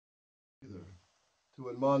to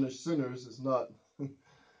admonish sinners is not,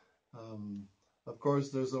 of course,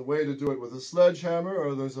 there's a way to do it with a sledgehammer,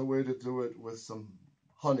 or there's a way to do it with some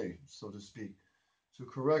honey, so to speak, to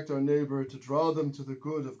correct our neighbor, to draw them to the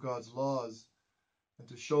good of God's laws, and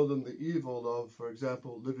to show them the evil of, for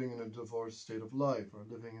example, living in a divorced state of life or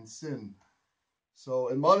living in sin.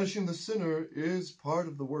 So admonishing the sinner is part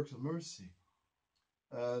of the works of mercy.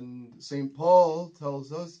 And St. Paul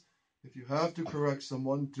tells us, if you have to correct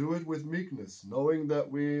someone, do it with meekness, knowing that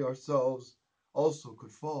we ourselves also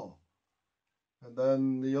could fall. And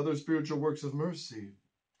then the other spiritual works of mercy,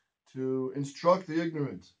 to instruct the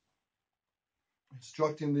ignorant,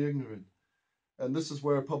 instructing the ignorant. And this is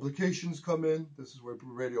where publications come in. This is where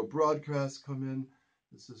radio broadcasts come in.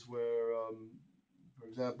 This is where, for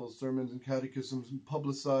example, sermons and catechisms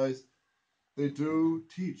publicized. They do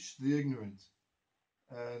teach the ignorant.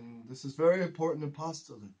 And this is very important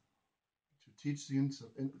apostolate, to teach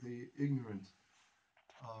the ignorant.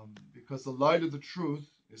 Because the light of the truth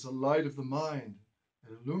is a light of the mind.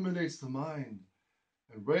 It illuminates the mind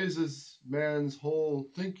and raises man's whole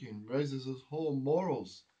thinking, raises his whole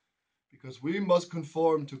morals. Because we must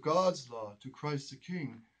conform to God's law, to Christ the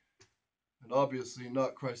King, and obviously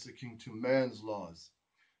not Christ the King to man's laws.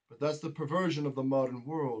 But that's the perversion of the modern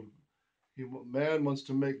world. Man wants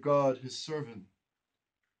to make God his servant,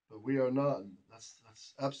 but we are not.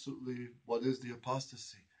 That's absolutely what is the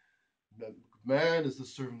apostasy. Man is the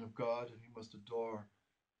servant of God, and he must adore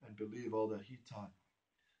and believe all that he taught.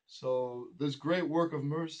 So this great work of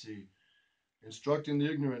mercy, instructing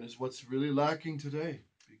the ignorant, is what's really lacking today,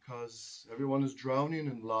 because everyone is drowning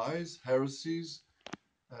in lies, heresies,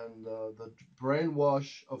 and the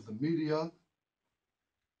brainwash of the media.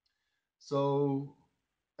 So,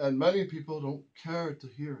 and many people don't care to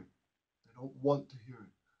hear it. They don't want to hear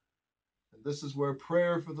it. And this is where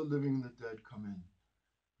prayer for the living and the dead come in.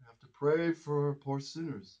 We have to pray for poor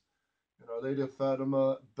sinners. And Our Lady of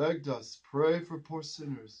Fatima begged us, pray for poor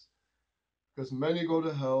sinners, because many go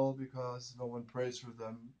to hell because no one prays for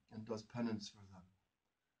them and does penance for them.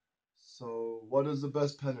 So what is the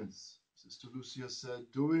best penance? Sister Lucia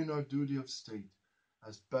said, doing our duty of state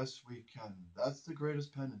as best we can. That's the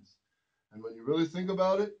greatest penance. And when you really think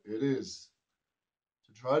about it, it is.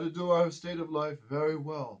 To try to do our state of life very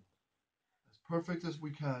well, as perfect as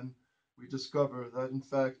we can, we discover that in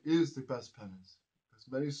fact is the best penance.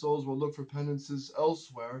 Because many souls will look for penances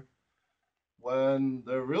elsewhere when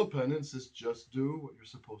their real penance is just do what you're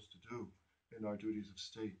supposed to do in our duties of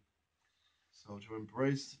state. So to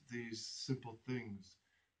embrace these simple things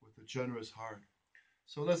with a generous heart.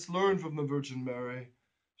 So let's learn from the Virgin Mary.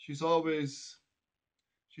 She's always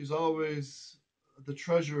the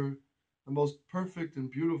treasure, the most perfect and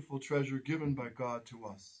beautiful treasure given by God to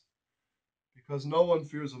us. Because no one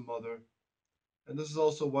fears a mother. And this is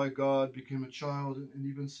also why God became a child, and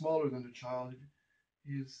even smaller than a child.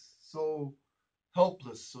 He is so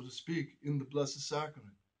helpless, so to speak, in the Blessed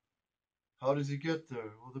Sacrament. How does he get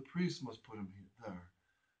there? Well, the priest must put him there.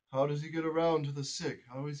 How does he get around to the sick?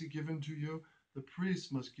 How is he given to you? The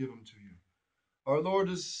priest must give him to you. Our Lord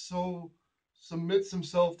submits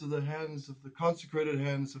himself to the hands of the consecrated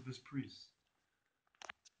hands of his priests.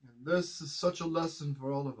 And this is such a lesson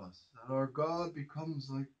for all of us, that our God becomes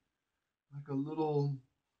like a little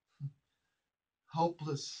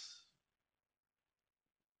helpless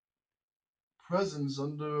presence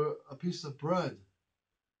under a piece of bread,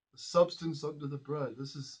 the substance under the bread.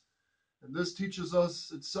 And this teaches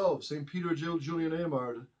us itself. St. Peter Julian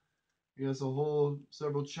Eymard, he has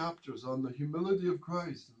several chapters on the humility of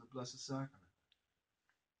Christ in the Blessed Sacrament.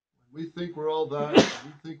 When we think we're all that,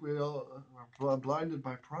 we think we all are blinded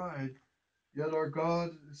by pride, yet our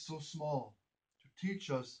God is so small. To teach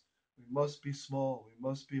us, we must be small, we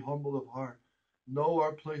must be humble of heart, know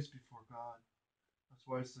our place before God. That's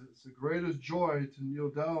why it's the greatest joy to kneel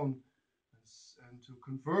down and to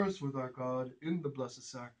converse with our God in the Blessed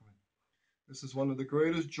Sacrament. This is one of the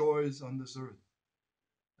greatest joys on this earth.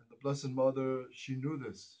 And the Blessed Mother, she knew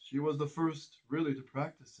this. She was the first really to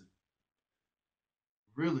practice it.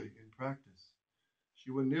 Really in practice.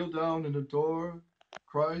 She would kneel down and adore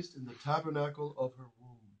Christ in the tabernacle of her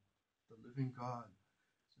womb, the living God.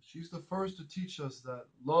 So she's the first to teach us that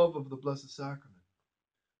love of the Blessed Sacrament.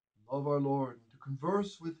 Love our Lord, and to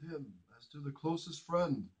converse with him as to the closest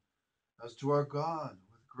friend, as to our God,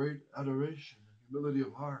 with great adoration and humility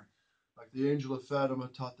of heart, like the angel of Fatima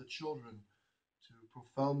taught the children to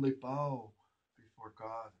profoundly bow before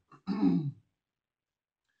God.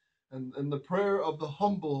 And the prayer of the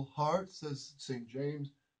humble heart, says St.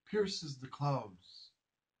 James, pierces the clouds,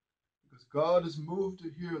 because God is moved to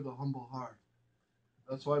hear the humble heart.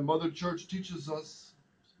 That's why Mother Church teaches us,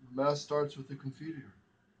 the Mass starts with the Confiteor.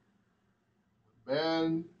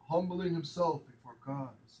 Man humbling himself before God.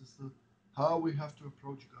 This is how we have to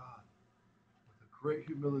approach God, with a great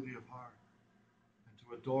humility of heart and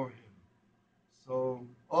to adore Him. So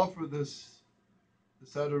offer this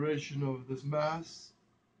adoration of this Mass,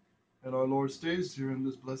 and our Lord stays here in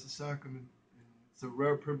this Blessed Sacrament. And it's a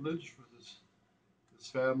rare privilege for this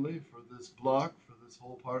family, for this block, for this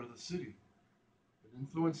whole part of the city. It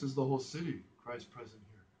influences the whole city, Christ present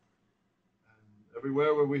here. And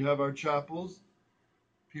everywhere where we have our chapels,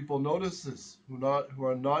 people notice this, who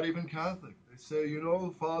are not even Catholic. They say, you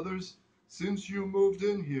know, fathers, since you moved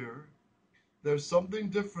in here, there's something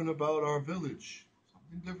different about our village,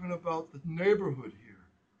 something different about the neighborhood here.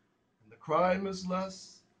 And the crime is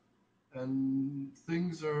less, and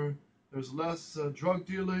there's less drug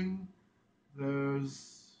dealing,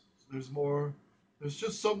 there's more, there's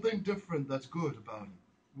just something different that's good about it.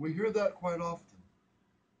 We hear that quite often.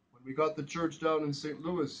 When we got the church down in St.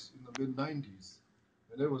 Louis in the mid-90s,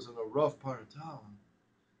 and it was in a rough part of town,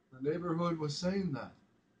 the neighborhood was saying that.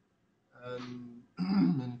 And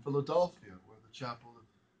in Philadelphia, where the chapel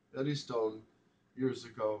of Eddystone years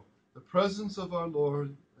ago, the presence of our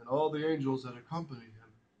Lord and all the angels that accompany him,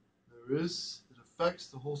 it affects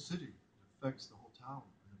the whole city. It affects the whole town.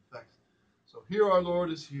 So here our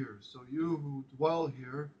Lord is here. So you who dwell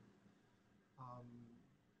here,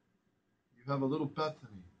 you have a little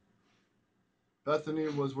Bethany. Bethany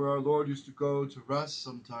was where our Lord used to go to rest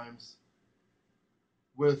sometimes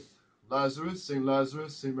with Lazarus, St.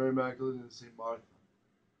 Mary Magdalene, and St. Martha.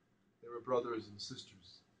 They were brothers and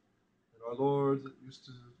sisters. And our Lord used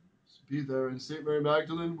to be there, and St. Mary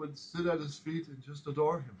Magdalene would sit at his feet and just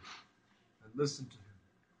adore him and listen to him.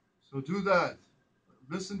 So do that.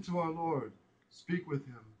 Listen to our Lord. Speak with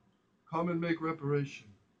him. Come and make reparation.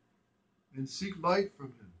 And seek light from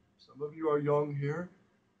him. Some of you are young here,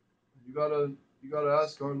 and you gotta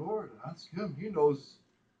ask our Lord. Ask him. He knows.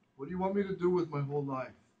 What do you want me to do with my whole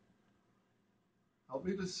life? Help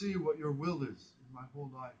me to see what your will is in my whole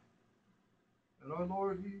life. And our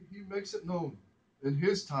Lord, he makes it known in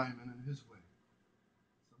his time and in his way.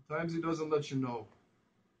 Sometimes he doesn't let you know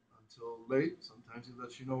until late. Sometimes he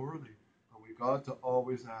lets you know early. But we got to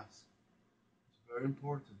always ask. It's very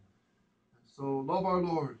important. And so love our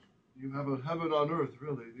Lord. You have a heaven on earth,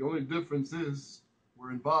 really. The only difference is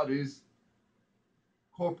we're in bodies,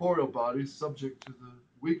 corporeal bodies, subject to the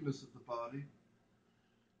weakness of the body.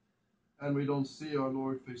 And we don't see our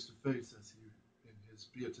Lord face to face as he in his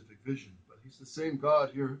beatific vision. But he's the same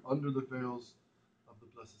God here under the veils of the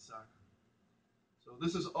Blessed Sacrament. So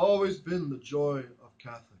this has always been the joy of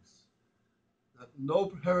Catholics, that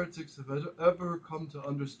no heretics have ever come to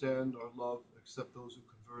understand or love except those who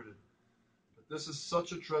converted. But this is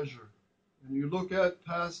such a treasure. And you look at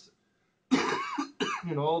past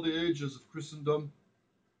in all the ages of Christendom,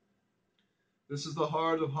 this is the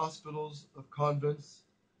heart of hospitals, of convents,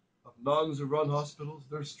 of nuns who run hospitals.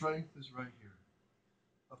 Their strength is right here.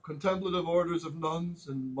 Of contemplative orders of nuns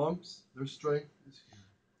and monks, their strength is here.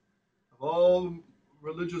 Of all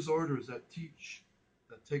religious orders that teach,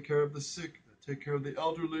 that take care of the sick, that take care of the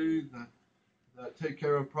elderly, that take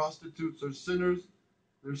care of prostitutes or sinners,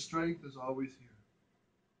 their strength is always here.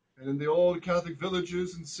 And in the old Catholic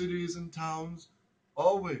villages and cities and towns,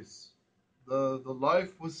 always the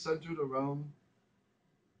life was centered around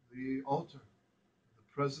the altar,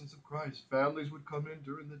 the presence of Christ. Families would come in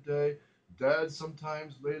during the day. Dads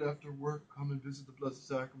sometimes late after work come and visit the Blessed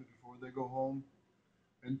Sacrament before they go home.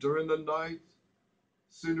 And during the night,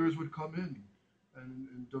 sinners would come in,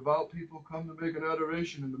 and devout people come to make an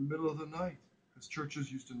adoration in the middle of the night, because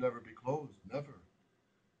churches used to never be closed, never.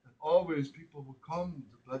 And always people would come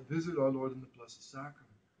to visit our Lord in the Blessed Sacrament.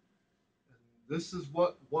 And this is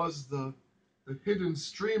what was the hidden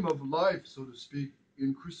stream of life, so to speak,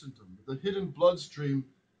 in Christendom. The hidden bloodstream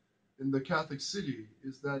in the Catholic city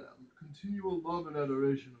is that continual love and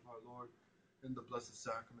adoration of our Lord in the Blessed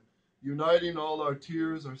Sacrament, uniting all our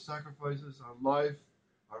tears, our sacrifices, our life,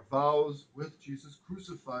 our vows with Jesus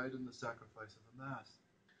crucified in the sacrifice of the Mass.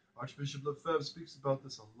 Archbishop Lefebvre speaks about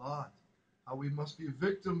this a lot, how we must be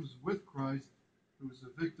victims with Christ, who is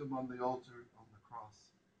a victim on the altar on the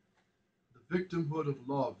cross. The victimhood of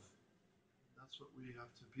love, that's what we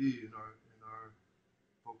have to be in our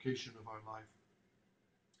vocation of our life.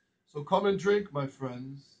 So come and drink, my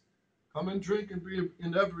friends. Come and drink and be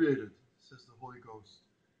inebriated, says the Holy Ghost.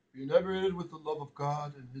 Be inebriated with the love of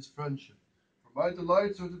God and his friendship. For my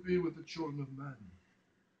delights are to be with the children of men.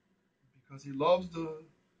 Because he loves to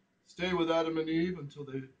stay with Adam and Eve until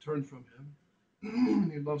they turn from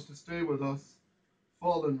him. He loves to stay with us,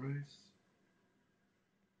 fallen race.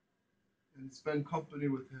 and spend company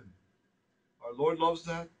with him. Our Lord loves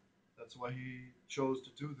that. That's why he chose to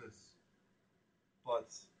do this.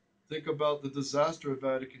 But think about the disaster of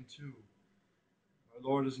Vatican II. Our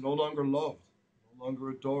Lord is no longer loved, no longer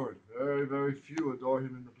adored. Very, very few adore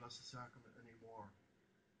him in the Blessed Sacrament anymore.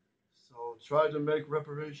 So try to make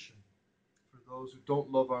reparation for those who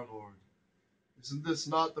don't love our Lord. Isn't this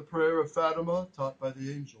not the prayer of Fatima taught by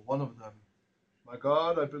the angel, one of them? My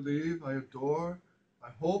God, I believe, I adore, I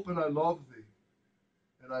hope, and I love thee.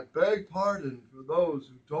 And I beg pardon for those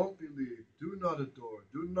who don't believe, do not adore,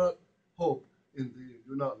 do not hope in thee,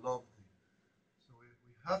 do not love thee. So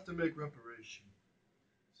we have to make reparation.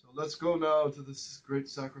 So let's go now to this great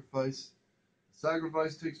sacrifice. The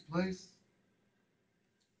sacrifice takes place.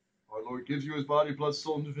 Our Lord gives you his body, blood,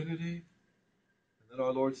 soul, and divinity. And then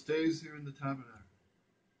our Lord stays here in the tabernacle.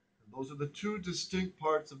 And those are the two distinct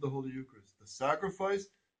parts of the Holy Eucharist, the sacrifice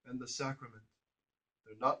and the sacrament.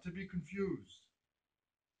 They're not to be confused.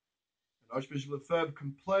 And Archbishop Lefebvre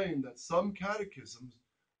complained that some catechisms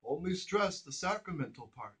only stress the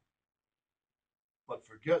sacramental part, but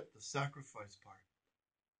forget the sacrifice part.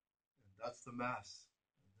 And that's the Mass.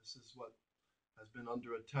 And this is what has been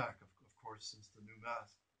under attack, of course, since the new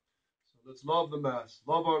Mass. So let's love the Mass,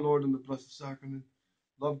 love our Lord in the Blessed Sacrament,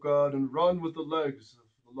 love God, and run with the legs of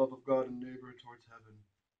the love of God and neighbor towards heaven.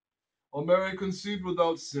 O Mary, conceived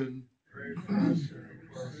without sin, pray for us who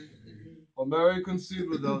request thee. O Mary, conceived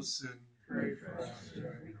without sin, Pray for us who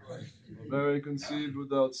request thee. O Mary, conceived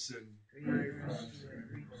without sin. Pray for us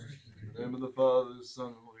who request thee. In the name of the Father, the Son,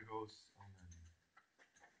 and the Holy Ghost.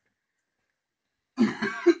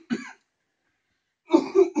 Amen.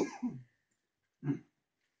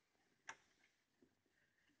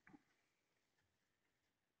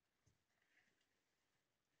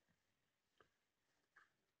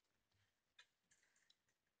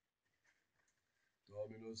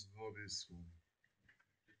 Dominus vobiscum.